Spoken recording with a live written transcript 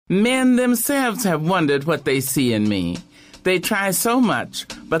Men themselves have wondered what they see in me. They try so much,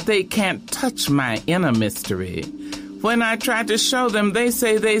 but they can't touch my inner mystery. When I try to show them, they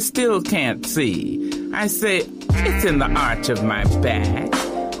say they still can't see. I say, it's in the arch of my back,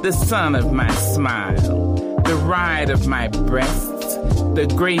 the sun of my smile, the ride of my breasts,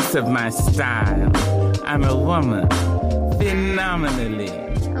 the grace of my style. I'm a woman, phenomenally.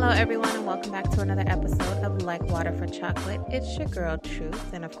 Hello, everyone, and welcome back to another episode of Like Water for Chocolate. It's your girl,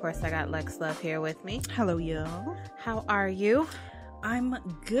 Truth, and of course, I got Lex Love here with me. Hello, y'all. How are you? I'm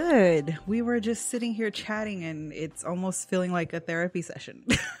good. We were just sitting here chatting, and it's almost feeling like a therapy session.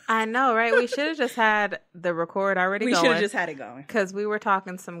 I know, right? We should have just had the record already going. We should have just had it going. Because we were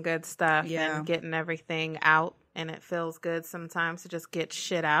talking some good stuff and getting everything out, and it feels good sometimes to just get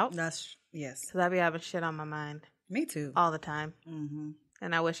shit out. Yes. Because I be having shit on my mind. Me too. All the time. Mm-hmm.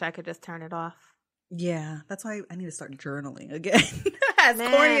 And I wish I could just turn it off. Yeah, that's why I need to start journaling again. As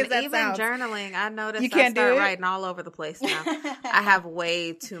corny as that even sounds. Journaling, I noticed you can't I start do it? writing all over the place now. I have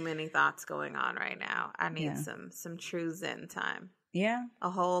way too many thoughts going on right now. I need some true zen time. Yeah.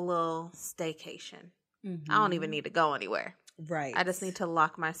 A whole little staycation. Mm-hmm. I don't even need to go anywhere. Right. I just need to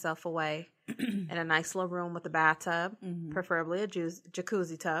lock myself away in a nice little room with a bathtub, preferably a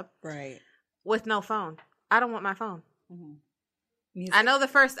jacuzzi tub. Right. With no phone. I don't want my phone. Mm-hmm. I know the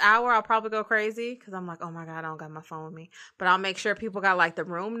first hour I'll probably go crazy because I'm like, oh my God, I don't got my phone with me. But I'll make sure people got like the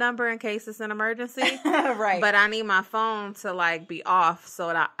room number in case it's an emergency. Right. But I need my phone to like be off so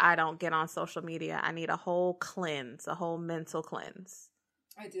that I don't get on social media. I need a whole cleanse, a whole mental cleanse.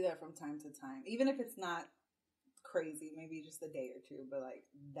 I do that from time to time. Even if it's not crazy, maybe just a day or two. But like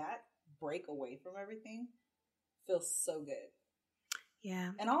that break away from everything feels so good.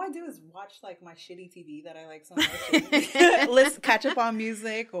 Yeah. And all I do is watch like my shitty TV that I like so much. Listen, catch up on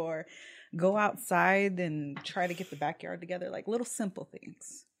music or go outside and try to get the backyard together. Like little simple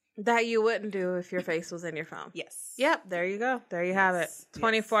things. That you wouldn't do if your face was in your phone. Yes. Yep. There you go. There you have it.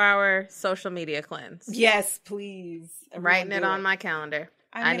 24-hour social media cleanse. Yes, please. Writing it on my calendar.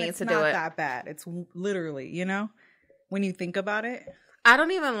 I need to do it. It's not that bad. It's literally, when you think about it. I don't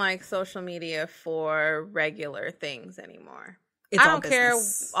even like social media for regular things anymore. It's I don't care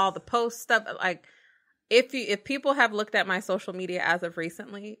all the post stuff. Like, if people have looked at my social media as of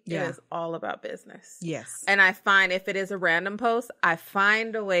recently, it is all about business. Yes. And I find if it is a random post, I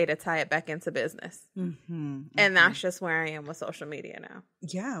find a way to tie it back into business. Mm-hmm. And that's just where I am with social media now.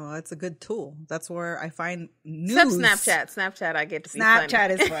 Yeah, well, it's a good tool. That's where I find news. Except Snapchat, I get to be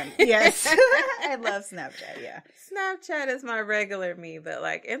Snapchat is fun. Yes. I love Snapchat, yeah. Snapchat is my regular me, but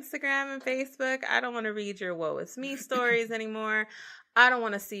like Instagram and Facebook, I don't want to read your woe it's me stories anymore. I don't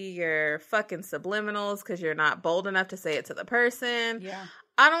want to see your fucking subliminals because you're not bold enough to say it to the person. Yeah.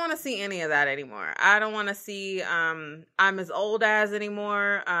 I don't want to see any of that anymore. I don't want to see I'm as old as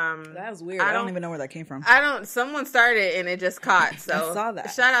anymore. That was weird. I don't even know where that came from. Someone started and it just caught. So I saw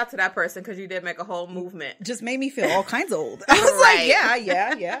that. Shout out to that person because you did make a whole movement. Just made me feel all kinds of old. I was like,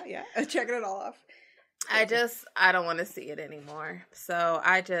 yeah. Checking it all off. I don't want to see it anymore. So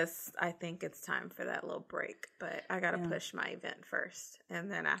I think it's time for that little break. But I got to push my event first. And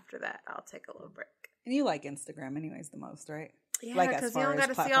then after that, I'll take a little break. And you like Instagram anyways the most, right? Yeah, because you don't got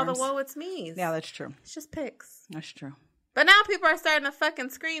to see all the woe it's me's. Yeah, that's true. It's just pics. That's true. But now people are starting to fucking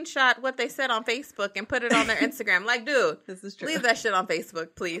screenshot what they said on Facebook and put it on their Instagram. Like, dude, this is true. Leave that shit on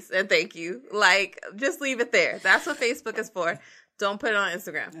Facebook, please. And thank you. Like, just leave it there. That's what Facebook is for. Don't put it on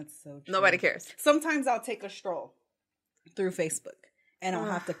Instagram. That's so true. Nobody cares. Sometimes I'll take a stroll through Facebook and I'll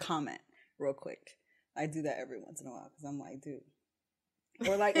have to comment real quick. I do that every once in a while because I'm like, dude.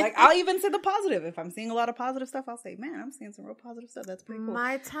 Or like I'll even say the positive. If I'm seeing a lot of positive stuff, I'll say, man, I'm seeing some real positive stuff. That's pretty cool.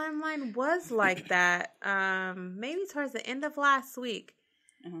 My timeline was like that maybe towards the end of last week.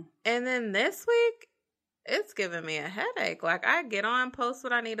 And then this week, it's giving me a headache. Like, I get on, post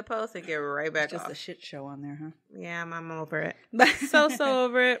what I need to post, and get right back off. Just a shit show on there, huh? Yeah, I'm over it. so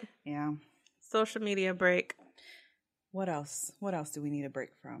over it. Yeah. Social media break. What else? What else do we need a break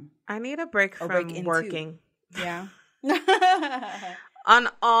from? I need a break from working. Yeah. On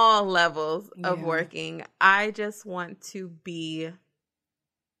all levels of working. I just want to be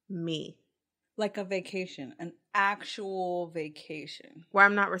me. Like a vacation, an actual vacation. Where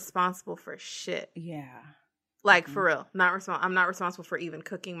I'm not responsible for shit. Yeah. Like, for real. I'm not responsible for even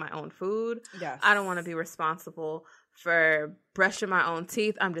cooking my own food. Yes. I don't want to be responsible for brushing my own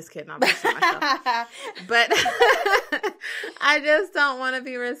teeth. I'm just kidding. I'm brushing myself. But I just don't want to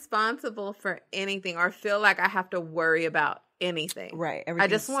be responsible for anything or feel like I have to worry about anything. Right. I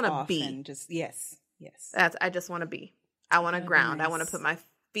just want to be. Yes. I just want to be. I want to ground. Nice. I want to put my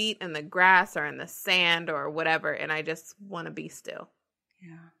feet in the grass or in the sand or whatever, and I just want to be still.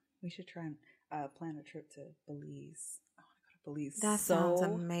 Yeah. We should try and plan a trip to Belize. I want to go to Belize. That sounds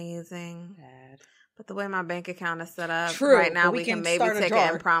amazing. Bad. But the way my bank account is set up True, right now, we can maybe take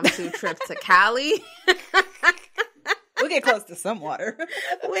an impromptu trip to Cali. We'll get close to some water.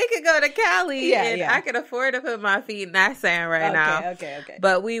 We could go to Cali, and I can afford to put my feet in that sand right now. Okay.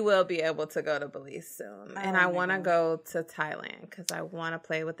 But we will be able to go to Belize soon. And I want to go to Thailand because I want to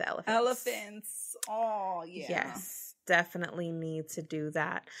play with the elephants. Oh, yeah. Yes, definitely need to do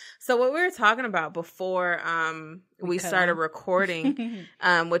that. So what we were talking about before we started recording,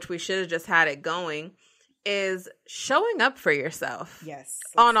 which we should have just had it going, is showing up for yourself. Yes.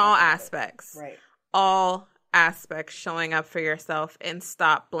 On all aspects. Right. All aspects, showing up for yourself, and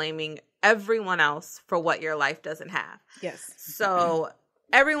stop blaming everyone else for what your life doesn't have. Yes. So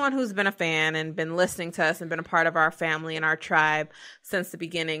everyone who's been a fan and been listening to us and been a part of our family and our tribe since the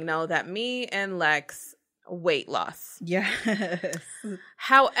beginning know that me and Lex weight loss. Yes.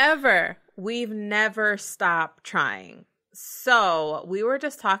 However, we've never stopped trying. So we were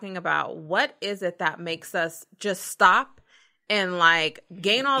just talking about what is it that makes us just stop and like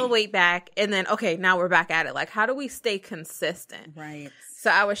gain all the weight back, and then, okay, now we're back at it. Like, how do we stay consistent? Right.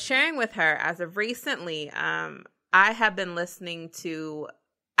 So I was sharing with her as of recently, I have been listening to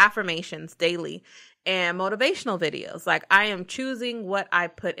affirmations daily and motivational videos. Like, I am choosing what I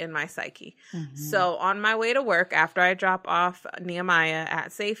put in my psyche. Mm-hmm. So on my way to work, after I drop off Nehemiah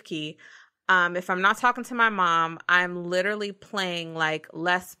at Safe Key, if I'm not talking to my mom, I'm literally playing like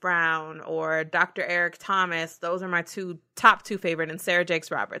Les Brown or Dr. Eric Thomas. Those are my top two favorite, and Sarah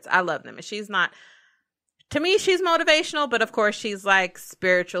Jakes Roberts. I love them. And she's not, to me, she's motivational, but of course she's like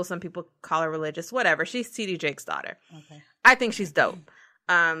spiritual. Some people call her religious, whatever. She's T.D. Jake's daughter. Okay. I think she's dope.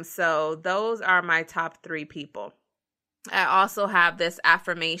 So those are my top three people. I also have this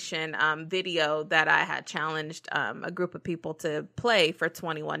affirmation video that I had challenged a group of people to play for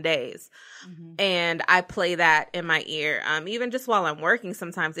 21 days. Mm-hmm. And I play that in my ear. Even just while I'm working,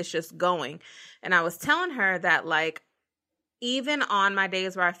 sometimes it's just going. And I was telling her that, like, even on my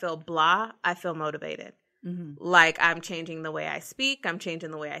days where I feel blah, I feel motivated. Mm-hmm. Like, I'm changing the way I speak. I'm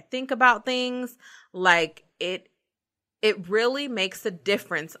changing the way I think about things. Like, it really makes a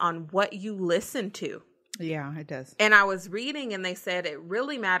difference on what you listen to. Yeah, it does. And I was reading, and they said it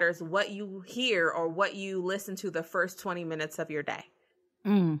really matters what you hear or what you listen to the first 20 minutes of your day.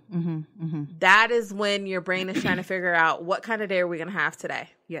 That is when your brain is trying to figure out what kind of day are we going to have today.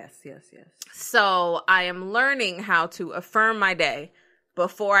 Yes. So I am learning how to affirm my day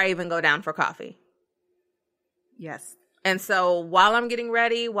before I even go down for coffee. Yes. And so while I'm getting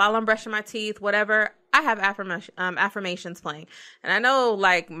ready, while I'm brushing my teeth, whatever, I have affirmations playing. And I know,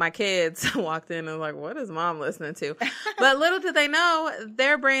 like, my kids walked in and was like, what is mom listening to? But little do they know,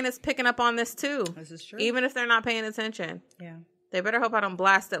 their brain is picking up on this too. This is true. Even if they're not paying attention. Yeah. They better hope I don't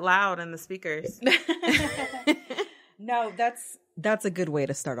blast it loud in the speakers. No, that's a good way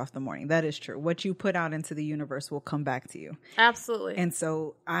to start off the morning. That is true. What you put out into the universe will come back to you. Absolutely. And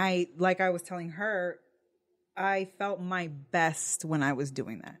so I was telling her, I felt my best when I was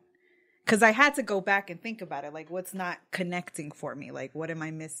doing that. Because I had to go back and think about it. Like, what's not connecting for me? Like, what am I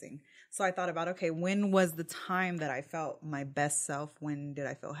missing? So I thought about, okay, when was the time that I felt my best self? When did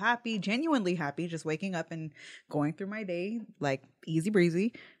I feel happy, genuinely happy, just waking up and going through my day, like, easy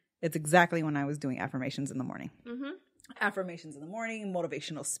breezy? It's exactly when I was doing affirmations in the morning. Mm-hmm. Affirmations in the morning,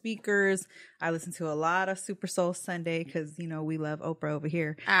 motivational speakers. I listen to a lot of Super Soul Sunday because, you know, we love Oprah over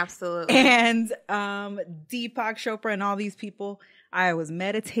here. Absolutely. And Deepak Chopra and all these people. I was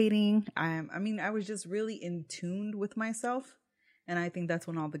meditating. I was just really in tune with myself. And I think that's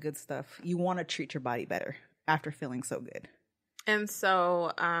when all the good stuff, you want to treat your body better after feeling so good. And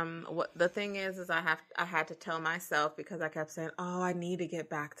so what the thing is I had to tell myself, because I kept saying, oh, I need to get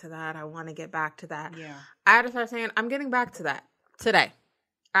back to that. I want to get back to that. Yeah. I had to start saying, I'm getting back to that today.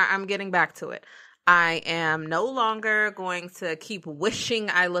 I'm getting back to it. I am no longer going to keep wishing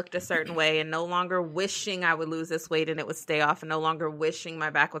I looked a certain way, and no longer wishing I would lose this weight and it would stay off, and no longer wishing my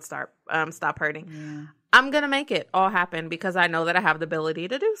back would stop hurting. Yeah. I'm going to make it all happen because I know that I have the ability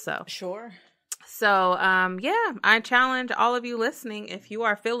to do so. Sure. So, I challenge all of you listening, if you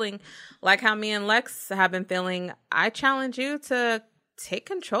are feeling like how me and Lex have been feeling, I challenge you to take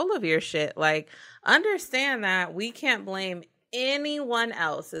control of your shit. Like, understand that we can't blame anyone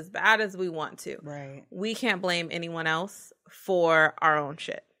else as bad as we want to. Right. We can't blame anyone else for our own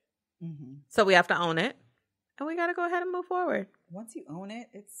shit. Mm-hmm. So we have to own it, and we got to go ahead and move forward. Once you own it,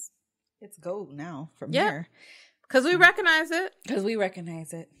 it's gold now from here. Because we recognize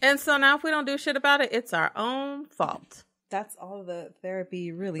it. And so now if we don't do shit about it, it's our own fault. That's all the therapy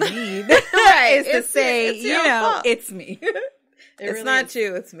you really need. Right. Is to say, it's me. It's really not is.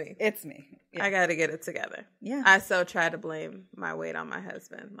 you, it's me. It's me. Yeah. I got to get it together. Yeah. I so try to blame my weight on my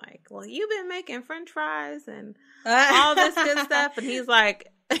husband. Like, well, you've been making French fries and all this good stuff. And he's like,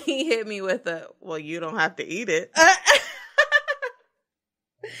 he hit me with well, you don't have to eat it.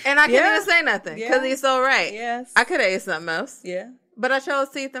 And I couldn't even say nothing because he's so right. Yes. I could have ate something else. Yeah. But I chose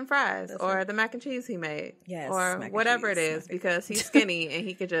to eat them fries. That's or right. the mac and cheese he made. Yes, or mac and whatever cheese. it is because he's skinny and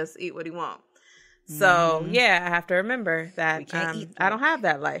he could just eat what he wants. So, yeah, I have to remember that I don't have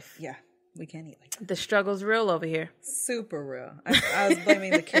that life. Yeah. We can't eat like that. The struggle's real over here. Super real. I was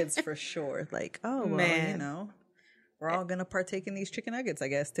blaming the kids for sure. Like, oh, well, Man. you know, we're all going to partake in these chicken nuggets, I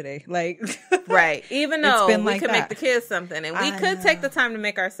guess, today. Like, Right. Even though been we like could that. make the kids something and we I could know. take the time to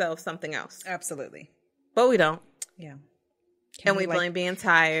make ourselves something else. absolutely. But we don't. Yeah. And we blame being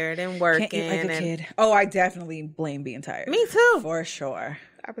tired and working. Can't eat like a and kid. Oh, I definitely blame being tired. Me too. For sure.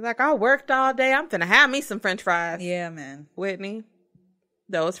 I'd be like, I worked all day. I'm finna have me some French fries. Yeah, man. Whitney,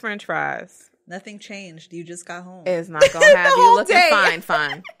 those French fries Nothing changed. You just got home. is not gonna have you whole looking day.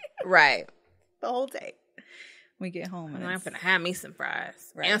 fine. Right. The whole day. We get home and I'm it's finna have me some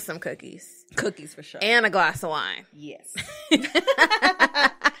fries Right. and some cookies cookies for sure. and a glass of wine. Yes.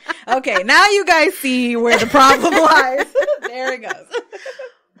 Okay, now you guys see where the problem lies. There it goes.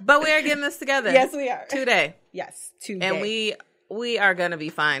 But we are getting this together. Yes, we are. Today. Yes, today. And we are gonna be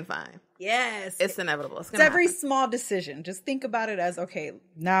fine. Yes. It's inevitable. It's It's gonna every happen. small decision. Just think about it as, okay,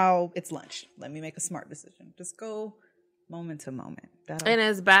 now it's lunch. Let me make a smart decision. Just go moment to moment. And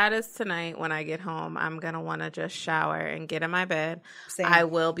as bad as tonight, when I get home, I'm going to want to just shower and get in my bed. Same. I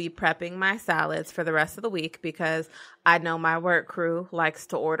will be prepping my salads for the rest of the week because I know my work crew likes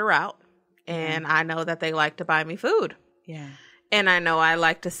to order out. And I know that they like to buy me food. Yeah. And I know I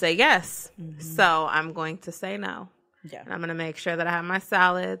like to say yes. So I'm going to say no. Yeah. And I'm going to make sure that I have my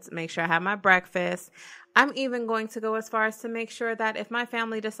salads, make sure I have my breakfast. I'm even going to go as far as to make sure that if my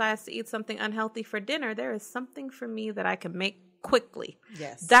family decides to eat something unhealthy for dinner, there is something for me that I can make quickly.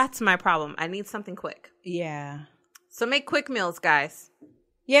 Yes. That's my problem. I need something quick. Yeah. So make quick meals, guys.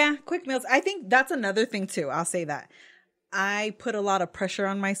 Yeah, quick meals. I think that's another thing too. I'll say that. I put a lot of pressure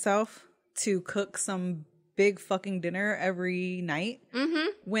on myself to cook some big fucking dinner every night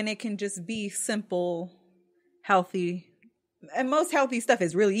when it can just be simple, healthy. And most healthy stuff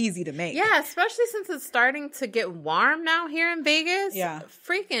is really easy to make. Yeah, especially since it's starting to get warm now here in Vegas. Yeah.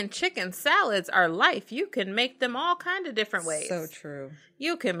 Freaking chicken salads are life. You can make them all kind of different ways. So true.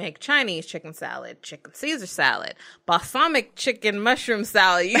 You can make Chinese chicken salad, chicken Caesar salad, balsamic chicken mushroom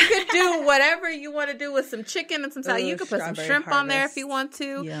salad. You can do whatever you want to do with some chicken and some salad. Ooh, You can put some strawberry shrimp on there harvest. if you want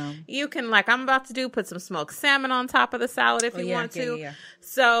to. Yeah. You can, like I'm about to do, put some smoked salmon on top of the salad if you want to. Yeah.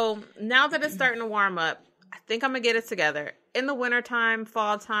 So now that it's starting to warm up, I think I'm going to get it together. In the wintertime,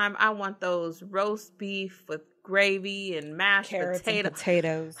 fall time, I want those roast beef with gravy and mashed Carrots and potatoes.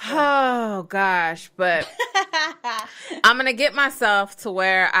 potatoes. Oh, gosh. But I'm going to get myself to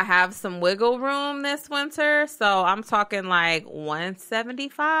where I have some wiggle room this winter. So I'm talking like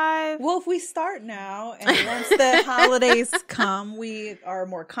 175. Well, if we start now and once the holidays come, we are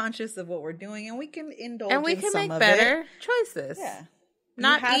more conscious of what we're doing and we can indulge And we in can some make of better it. choices. Yeah.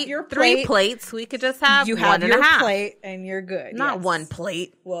 Not You have eat your 3 plate. plates. We could just have You one have and a your half. plate and you're good. Not Yes. one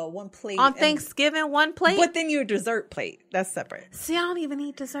plate. Well, one plate. On and- Thanksgiving, one plate? But then your dessert plate. That's separate. See, I don't even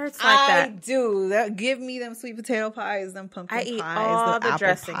eat desserts like I that. do. Give me them sweet potato pies, them pumpkin I eat pies, all the apple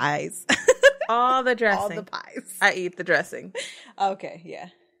dressing. pies. All the dressing. All the pies. I eat the dressing. Okay, yeah.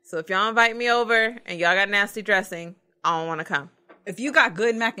 So if y'all invite me over and y'all got nasty dressing, I don't want to come. If you got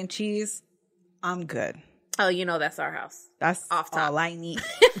good mac and cheese, I'm good. Oh, you know that's our house. That's Off top. all I need.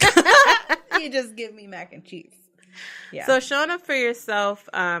 You just give me mac and cheese. Yeah. So showing up for yourself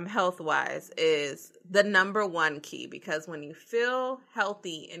health-wise is the number one key, because when you feel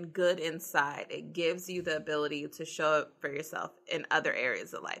healthy and good inside, it gives you the ability to show up for yourself in other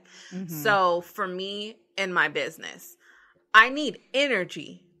areas of life. So for me in my business, I need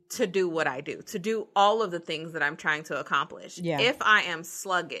energy to do what I do, to do all of the things that I'm trying to accomplish. Yeah. If I am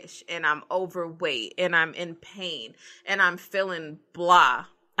sluggish and I'm overweight and I'm in pain and I'm feeling blah,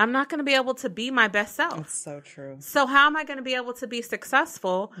 I'm not going to be able to be my best self. That's so true. So how am I going to be able to be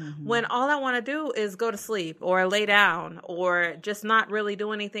successful when all I want to do is go to sleep or lay down or just not really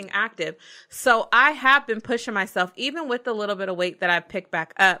do anything active? So I have been pushing myself, even with the little bit of weight that I've picked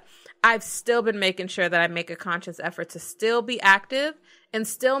back up. I've still been making sure that I make a conscious effort to still be active and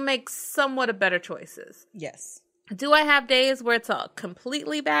still make somewhat of better choices. Yes. Do I have days where it's a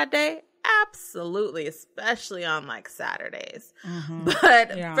completely bad day? Absolutely, especially on like Saturdays.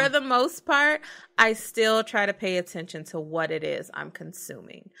 But Yeah. for the most part, I still try to pay attention to what it is I'm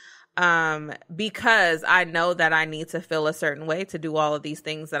consuming. because I know that I need to feel a certain way to do all of these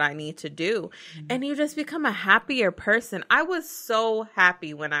things that I need to do. And you just become a happier person. I was so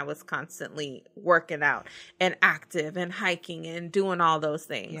happy when I was constantly working out and active and hiking and doing all those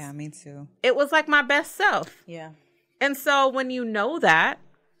things. Yeah, me too. It was like my best self. Yeah. And so when you know that,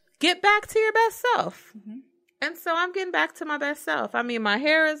 get back to your best self. Mm-hmm. And so I'm getting back to my best self. I mean, my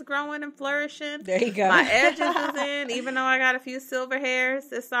hair is growing and flourishing. There you go. My edges is in, even though I got a few silver hairs.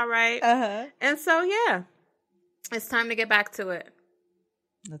 It's all right. Uh-huh. And so, yeah, it's time to get back to it.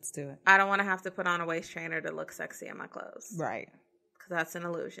 Let's do it. I don't want to have to put on a waist trainer to look sexy in my clothes. Right. Because that's an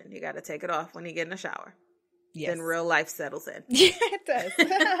illusion. You got to take it off when you get in the shower. Yes. Then real life settles in. Yeah, it does.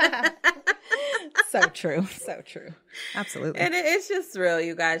 So true. So true. Absolutely. And it's just real,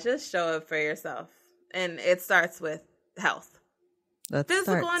 you guys. Just show up for yourself. And it starts with health.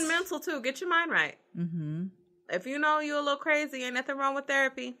 Physical and mental, too. Get your mind right. Mm-hmm. If you know you're a little crazy, ain't nothing wrong with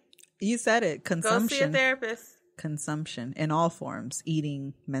therapy. You said it. Consumption. Go see a therapist. Consumption in all forms.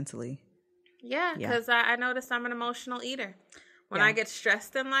 Eating mentally. Yeah, because I noticed I'm an emotional eater. When I get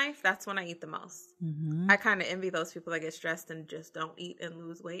stressed in life, that's when I eat the most. Mm-hmm. I kind of envy those people that get stressed and just don't eat and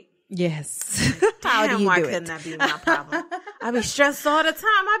lose weight. Yes. Like, damn, why couldn't that be my problem? I be stressed all the time.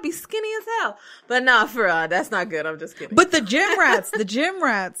 I be skinny as hell. But no, for real, that's not good. I'm just kidding. But the gym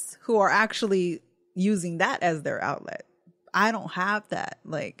rats who are actually using that as their outlet. I don't have that.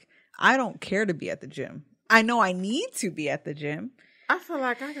 Like, I don't care to be at the gym. I know I need to be at the gym. I feel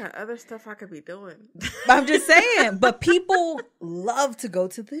like I got other stuff I could be doing. I'm just saying. But people love to go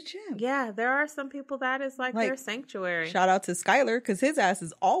to the gym. Yeah, there are some people that is like their sanctuary. Shout out to Skylar because his ass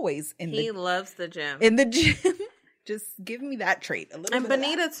is always in He loves the gym. In the gym. Just give me that trait. A little and bit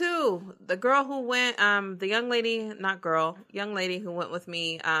Benita too. The girl who went, the young lady who went with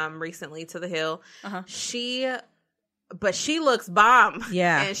me recently to the Hill. Uh-huh. She looks bomb.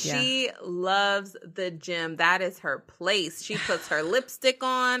 Yeah. And she loves the gym. That is her place. She puts her lipstick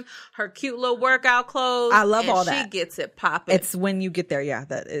on, her cute little workout clothes. I love all that. She gets it popping. It's when you get there,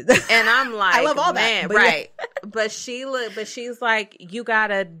 that is. And I'm like, I love all that. But right. But she's like, you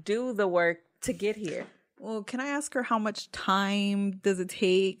gotta do the work to get here. Well, can I ask her how much time does it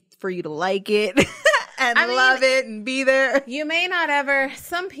take for you to like it? And love it and be there. You may not ever.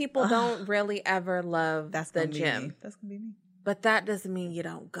 Some people don't really ever love the gym. That's gonna be me. But that doesn't mean you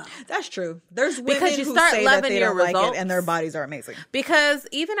don't go. That's true. There's women who say that they don't like it and their bodies are amazing. Because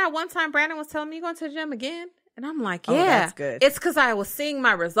even at one time, Brandon was telling me, "You going to the gym again?" And I'm like, "Yeah, that's good." It's because I was seeing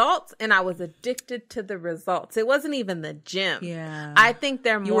my results and I was addicted to the results. It wasn't even the gym. Yeah, I think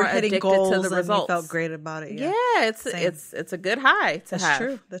they're more addicted to the results. You felt great about it. Yeah, it's a good high to have. That's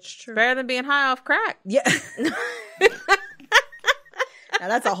true. That's true. Better than being high off crack. Yeah. Now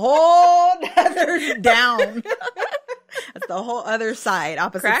that's a whole other down. That's the whole other side,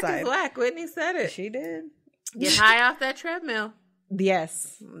 opposite crack side. Crack is whack. Whitney said it. She did. Get high off that treadmill.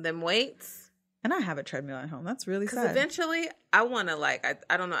 Yes. Them weights. And I have a treadmill at home. That's really sad. Because eventually, I want to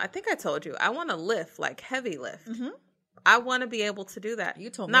I don't know. I think I told you. I want to lift, like heavy lift. Mm-hmm. I want to be able to do that. You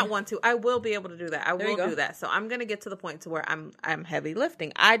told me. Not want to. I will be able to do that. I will do that. So I'm going to get to the point to where I'm heavy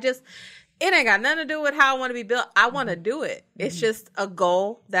lifting. It ain't got nothing to do with how I want to be built. I want to do it. Mm-hmm. It's just a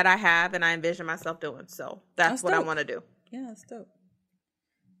goal that I have and I envision myself doing. So that's what dope. I want to do. Yeah, that's dope.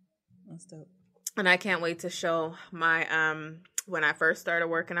 That's dope. And I can't wait to show my, when I first started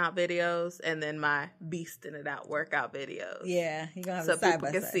working out videos and then my beasting it out workout videos. Yeah. You're going to have so a side people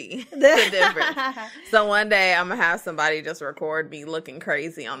by can side. see the difference. So one day I'm going to have somebody just record me looking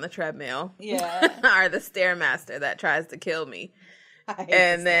crazy on the treadmill. Yeah. Or the Stairmaster that tries to kill me.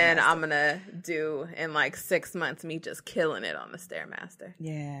 And then I'm going to do in like 6 months me just killing it on the Stairmaster.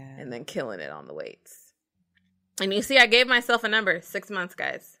 Yeah. And then killing it on the weights. And you see, I gave myself a number, 6 months,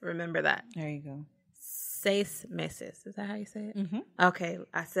 guys. Remember that. There you go. 6 meses. Is that how you say it? Mm-hmm. Okay,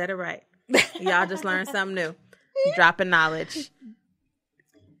 I said it right. Y'all just learned something new. Dropping knowledge.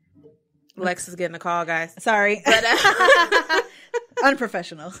 Lex is getting a call, guys. Sorry. But,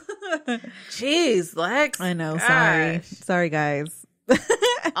 unprofessional. Jeez, Lex. I know. Gosh. Sorry, guys.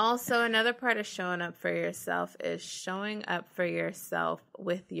 Also, another part of showing up for yourself is showing up for yourself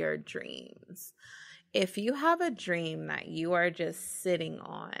with your dreams. If you have a dream that you are just sitting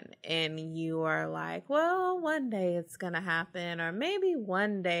on and you are like, well, one day it's going to happen, or maybe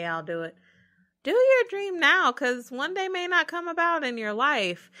one day I'll do it. Do your dream now, because one day may not come about in your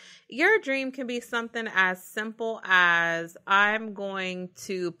life. Your dream can be something as simple as I'm going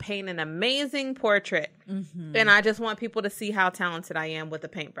to paint an amazing portrait. Mm-hmm. And I just want people to see how talented I am with a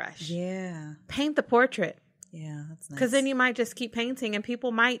paintbrush. Yeah. Paint the portrait. Yeah, that's nice. Because then you might just keep painting and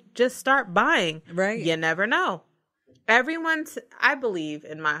people might just start buying. Right. You never know. I believe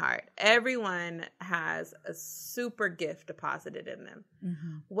in my heart, everyone has a super gift deposited in them.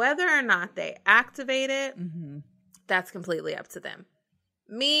 Mm-hmm. Whether or not they activate it, that's completely up to them.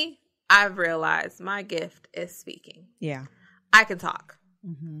 Me, I've realized my gift is speaking. Yeah. I can talk.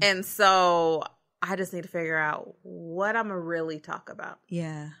 Mm-hmm. And so I just need to figure out what I'm going to really talk about.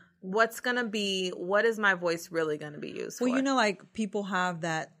 Yeah. What is my voice really going to be used for? Well, you know, like people have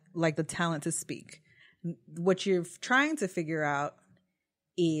that, like the talent to speak. What you're trying to figure out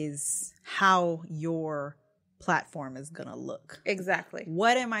is how your platform is going to look. Exactly.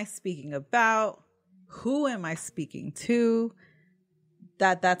 What am I speaking about? Who am I speaking to?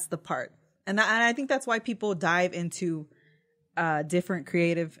 That's the part. And I think that's why people dive into different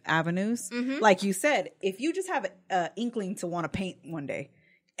creative avenues. Mm-hmm. Like you said, if you just have an inkling to want to paint one day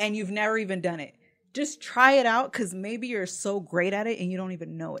and you've never even done it, just try it out, because maybe you're so great at it and you don't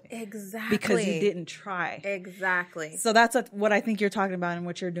even know it. Exactly. Because you didn't try. Exactly. So that's what I think you're talking about and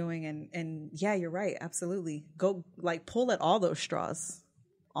what you're doing. And yeah, you're right. Absolutely. Go, like, pull at all those straws.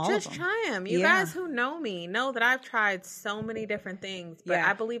 Just try them. You guys who know me know that I've tried so many different things. But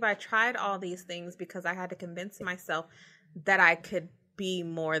I believe I tried all these things because I had to convince myself that I could be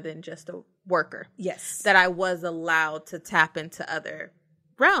more than just a worker. Yes. That I was allowed to tap into other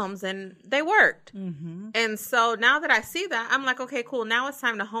realms, and they worked. Mm-hmm. And so now that I see that, I'm like, okay, cool. Now it's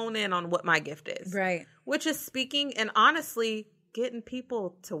time to hone in on what my gift is. Right. Which is speaking and honestly getting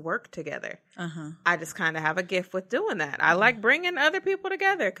people to work together. I just kind of have a gift with doing that. I like bringing other people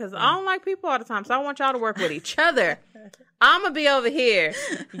together because I don't like people all the time. So I want y'all to work with each other. I'm going to be over here.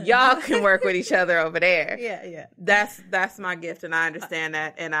 Y'all can work with each other over there. Yeah. That's my gift, and I understand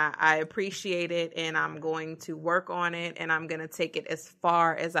that, and I appreciate it, and I'm going to work on it, and I'm going to take it as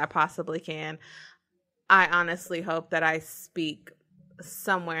far as I possibly can. I honestly hope that I speak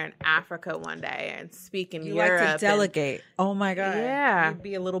somewhere in Africa one day and speak in Europe. Like to delegate. Oh my God. Yeah. You'd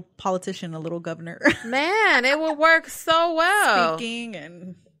be a little politician, a little governor. Man, it would work so well. Speaking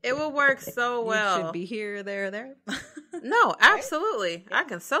and... It would work so well. You should be here, there. No, absolutely. Right? I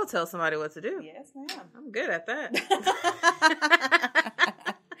can so tell somebody what to do. Yes, ma'am. I'm good at that.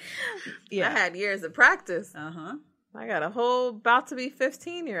 I had years of practice. I got a whole about to be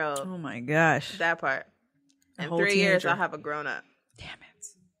 15-year-old. Oh my gosh. That part. In 3 years, I'll have a grown up. Damn it.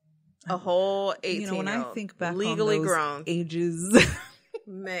 A whole 18-year-old. You know, when I think back legally on those grown ages.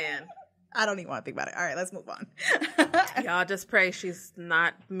 Man. I don't even want to think about it. All right, let's move on. Y'all just pray she's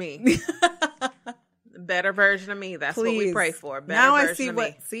not me. Better version of me. That's Please. What we pray for. Better now version I see of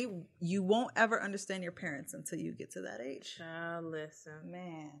what. me. See, you won't ever understand your parents until you get to that age. Child, listen,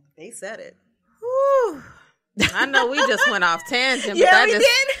 man, they said it. Whew. I know we just went off tangent. Yeah, but we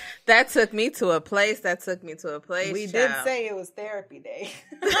did. That took me to a place. We child. Did say it was therapy day.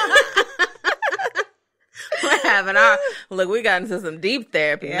 We're having our look. We got into some deep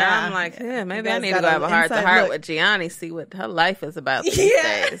therapy. Yeah. Now I'm like, maybe I need to go have a heart-to-heart with Gianni. See what her life is about these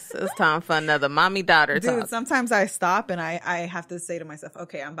days. It's time for another mommy-daughter talk. Dude, sometimes I stop and I have to say to myself,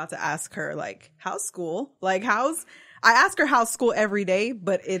 okay, I'm about to ask her, like, how's school? Like, I ask her how's school every day,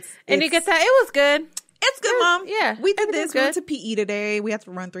 but it's you get that it was good. It's good, Mom. Yeah, we did this. We went to PE today. We have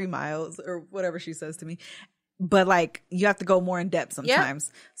to run 3 miles or whatever she says to me. But like, you have to go more in depth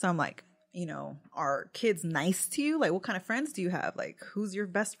sometimes. Yep. So I'm like, you know, are kids nice to you? Like, what kind of friends do you have? Like, who's your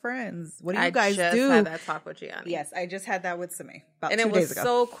best friends? What do you guys do? I just had that talk with Gianni. Yes, I just had that with Simi about and 2 days ago. And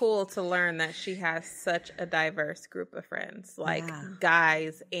it was so cool to learn that she has such a diverse group of friends, like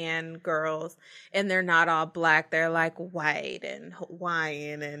guys and girls. And they're not all black. They're like white and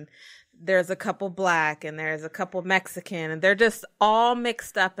Hawaiian, and there's a couple black and there's a couple Mexican, and they're just all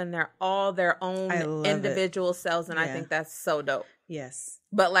mixed up, and they're all their own individual selves. And I think that's so dope. Yes.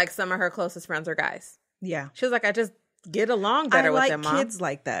 But like, some of her closest friends are guys. Yeah. She was like, I just get along better with them, Mom. I like kids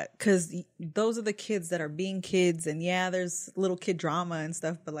like that, because those are the kids that are being kids. And yeah, there's little kid drama and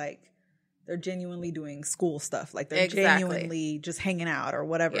stuff, but like, they're genuinely doing school stuff. Like, they're genuinely just hanging out or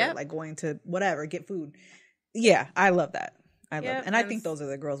whatever, like going to whatever, get food. Yeah, I love that. I love it. And I think those are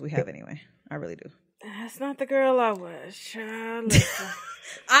the girls we have anyway. I really do. That's not the girl I was, child.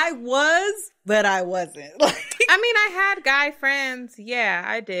 I was, but I wasn't. I mean, I had guy friends. Yeah,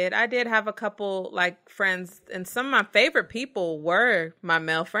 I did. I did have a couple like friends, and some of my favorite people were my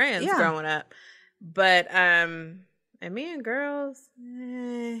male friends growing up. But and me and girls,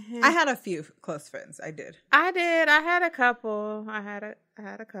 I had a few close friends. I did. I had a couple. I had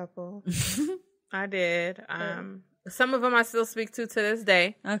a couple. I did. Some of them I still speak to this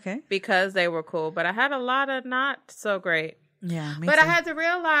day. Okay. Because they were cool. But I had a lot of not so great. Yeah. But I had to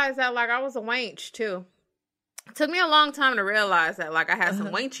realize that, like, I was a wench, too. It took me a long time to realize that, like, I had some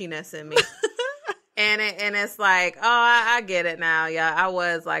wenchiness in me. And it's like, oh, I get it now. Yeah, I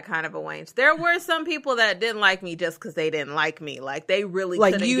was like kind of a wench. There were some people that didn't like me just because they didn't like me. Like they really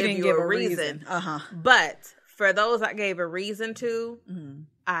like couldn't give you a reason. But for those I gave a reason to,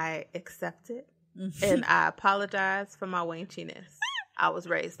 I accept it. And I apologize for my wenchiness. I was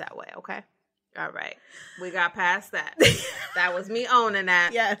raised that way, okay? All right. We got past that. That was me owning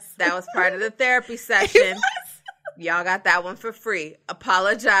that. Yes. That was part of the therapy session. Y'all got that one for free.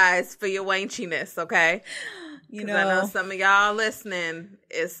 Apologize for your wenchiness, okay? You know, I know some of y'all listening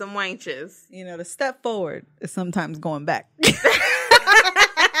is some wenches. You know, the step forward is sometimes going back.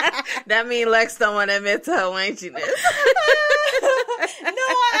 That means Lex don't want to admit to her wenchiness. No,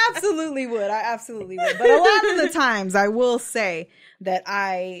 I absolutely would. But a lot of the times I will say that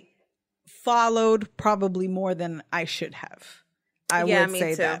I followed probably more than I should have. I would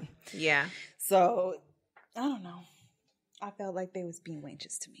say too. That. Yeah. So, I don't know. I felt like they was being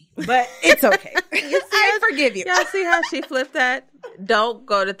wenches to me. But it's okay. I forgive you. Y'all see how she flipped that? Don't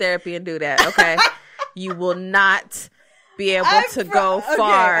go to therapy and do that, okay? You will not be able to go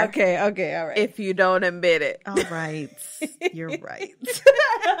far. Okay, all right. If you don't admit it. All right. You're right.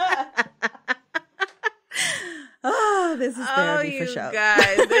 Oh, this is therapy for sure.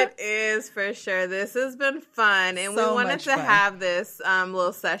 Guys, it is for sure. This has been fun. And we wanted to have this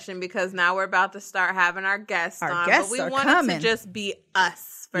little session because now we're about to start having our guests on. But we wanted to just be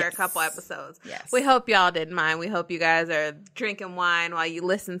us for a couple episodes. Yes. We hope y'all didn't mind. We hope you guys are drinking wine while you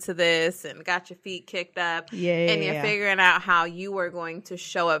listen to this and got your feet kicked up. And you're figuring out how you are going to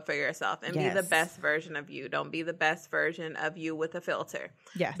show up for yourself and be the best version of you. Don't be the best version of you with a filter.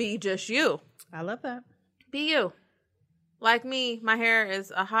 Yeah. Be just you. I love that. Be you. Like me, my hair is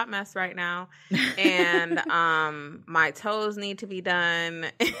a hot mess right now. And my toes need to be done.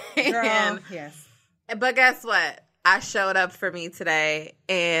 Girl, yes. But guess what? I showed up for me today,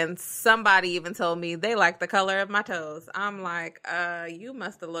 and somebody even told me they like the color of my toes. I'm like, you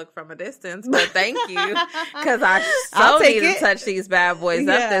must have looked from a distance, but thank you. Because I need to touch these bad boys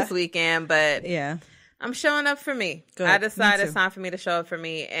up this weekend. But I'm showing up for me. Good. I decided it's time for me to show up for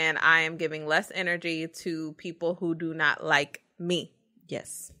me, and I am giving less energy to people who do not like me.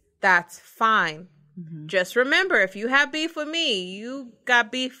 Yes. That's fine. Mm-hmm. Just remember, if you have beef with me, you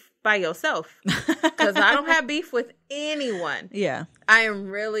got beef by yourself. Because I don't have beef with anyone. Yeah. I am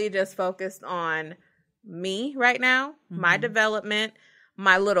really just focused on me right now, my development,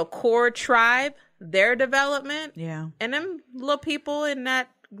 my little core tribe, their development. Yeah. And them little people in that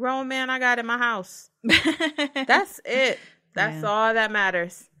grown man I got in my house. That's it. That's all that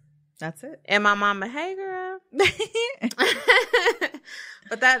matters. That's it. And my mama, hey girl.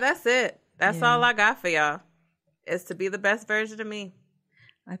 But that's it. That's all I got for y'all. Is to be the best version of me.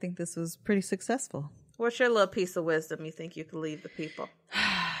 I think this was pretty successful. What's your little piece of wisdom you think you could leave the people?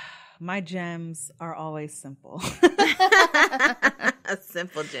 My gems are always simple.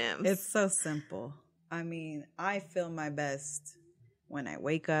 Simple gems. It's so simple. I mean, I feel my best when I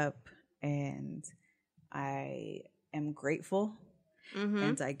wake up and I am grateful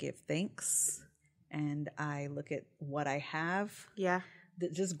and I give thanks and I look at what I have. Yeah.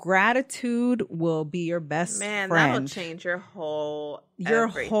 Just gratitude will be your best friend. Man, that'll change your whole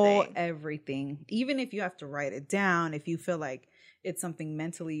everything. Even if you have to write it down, if you feel like it's something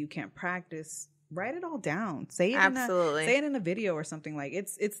mentally you can't practice, write it all down. Say it in a video or something. Like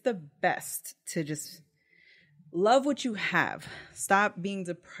it's the best to just love what you have. Stop being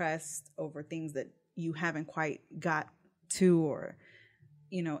depressed over things that you haven't quite got to, or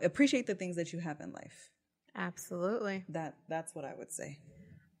appreciate the things that you have in life. Absolutely. That's what I would say.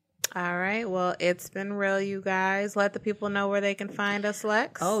 All right. Well, it's been real, you guys. Let the people know where they can find us,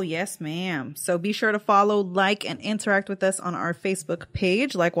 Lex. Oh, yes, ma'am. So be sure to follow, like, and interact with us on our Facebook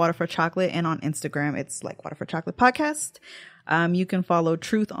page, Like Water for Chocolate, and on Instagram, it's Like Water for Chocolate Podcast. You can follow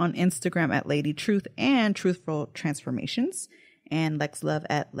Truth on Instagram at Lady Truth and Truthful Transformations, and Lex Love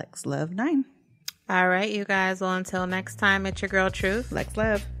at Lex Love 9. All right, you guys. Well, until next time, it's your girl Truth. Lex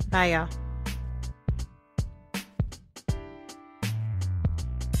Love. Bye, y'all.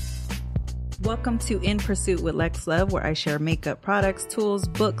 Welcome to In Pursuit with Lex Love, where I share makeup products, tools,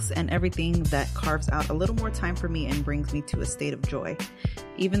 books, and everything that carves out a little more time for me and brings me to a state of joy.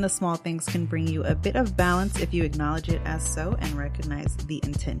 Even the small things can bring you a bit of balance if you acknowledge it as so and recognize the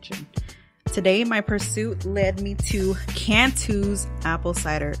intention. Today, my pursuit led me to Cantu's apple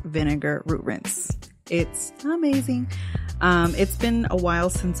cider vinegar root rinse. It's amazing. It's been a while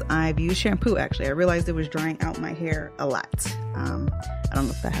since I've used shampoo, actually. I realized it was drying out my hair a lot. I don't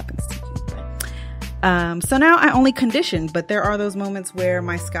know if that happens to you. So now I only condition, but there are those moments where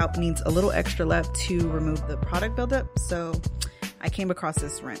my scalp needs a little extra love to remove the product buildup. So I came across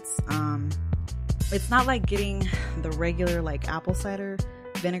this rinse. It's not like getting the regular like apple cider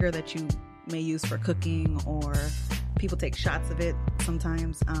vinegar that you may use for cooking, or people take shots of it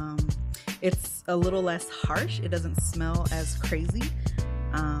sometimes. It's a little less harsh. It doesn't smell as crazy.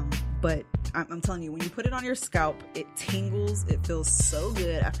 But I'm telling you, when you put it on your scalp, it tingles. It feels so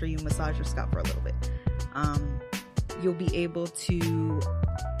good after you massage your scalp for a little bit. You'll be able to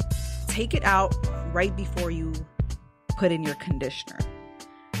take it out right before you put in your conditioner.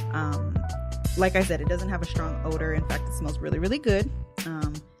 Like I said, it doesn't have a strong odor. In fact, it smells really, really good.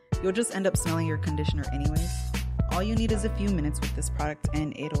 You'll just end up smelling your conditioner anyways. All you need is a few minutes with this product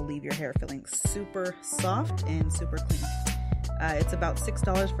and it'll leave your hair feeling super soft and super clean. It's about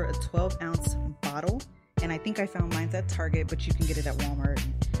 $6 for a 12-ounce bottle. And I think I found mine at Target, but you can get it at Walmart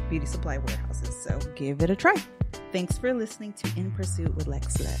and beauty supply warehouses. So give it a try. Thanks for listening to In Pursuit with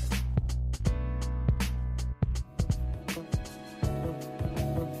Lex Love.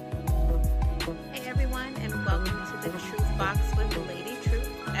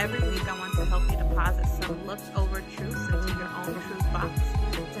 Every week I want to help you deposit some looked-over truths into your own truth box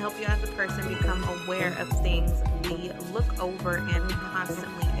to help you as a person become aware of things we look over and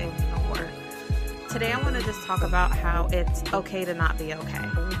constantly ignore. Today I want to just talk about how it's okay to not be okay.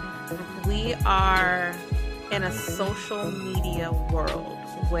 We are in a social media world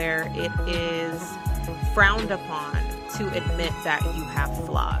where it is frowned upon to admit that you have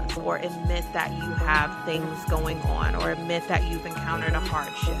flaws, or admit that you have things going on, or admit that you've encountered a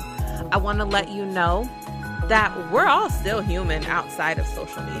hardship. I want to let you know that we're all still human outside of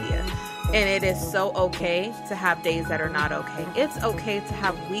social media. And it is so okay to have days that are not okay. It's okay to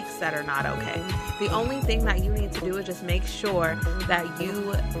have weeks that are not okay. The only thing that you need to do is just make sure that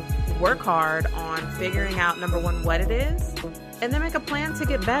you work hard on figuring out, number one, what it is, and then make a plan to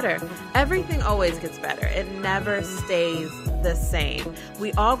get better. Everything always gets better. It never stays the same.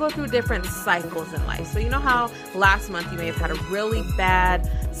 We all go through different cycles in life. So you know how last month you may have had a really bad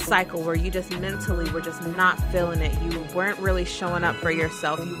cycle where you just mentally were just not feeling it. You weren't really showing up for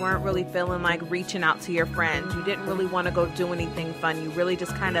yourself. You weren't really feeling like reaching out to your friends. You didn't really want to go do anything fun. You really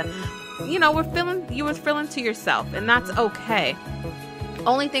just kind of, you were feeling to yourself, and that's okay.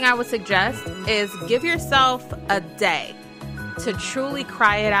 Only thing I would suggest is give yourself a day to truly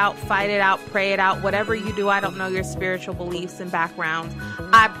cry it out, fight it out, pray it out, whatever you do. I don't know your spiritual beliefs and backgrounds.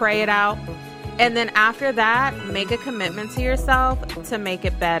 I pray it out. And then after that, make a commitment to yourself to make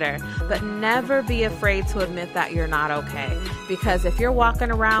it better. But never be afraid to admit that you're not okay. Because if you're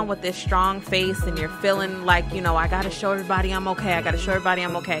walking around with this strong face and you're feeling like, I got to show everybody I'm okay. I got to show everybody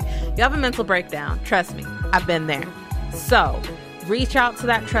I'm okay. You have a mental breakdown. Trust me, I've been there. So reach out to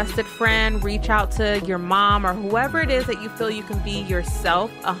that trusted friend, reach out to your mom or whoever it is that you feel you can be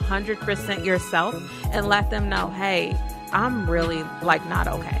yourself, 100% yourself, and let them know, hey, I'm really not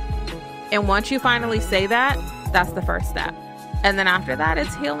okay. And once you finally say that, that's the first step. And then after that,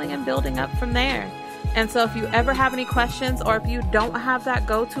 it's healing and building up from there. And so if you ever have any questions, or if you don't have that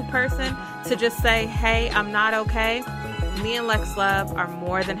go-to person to just say, hey, I'm not okay, me and Lex Love are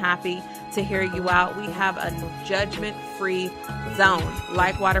more than happy to hear you out. We have a judgment-free zone.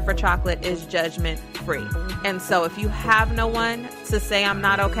 Like Water for Chocolate is judgment-free. And so if you have no one to say I'm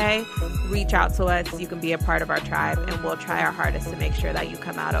not okay, reach out to us. You can be a part of our tribe, and we'll try our hardest to make sure that you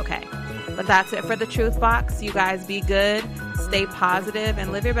come out okay. But that's it for the Truth Box. You guys be good, stay positive,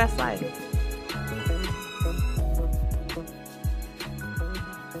 and live your best life.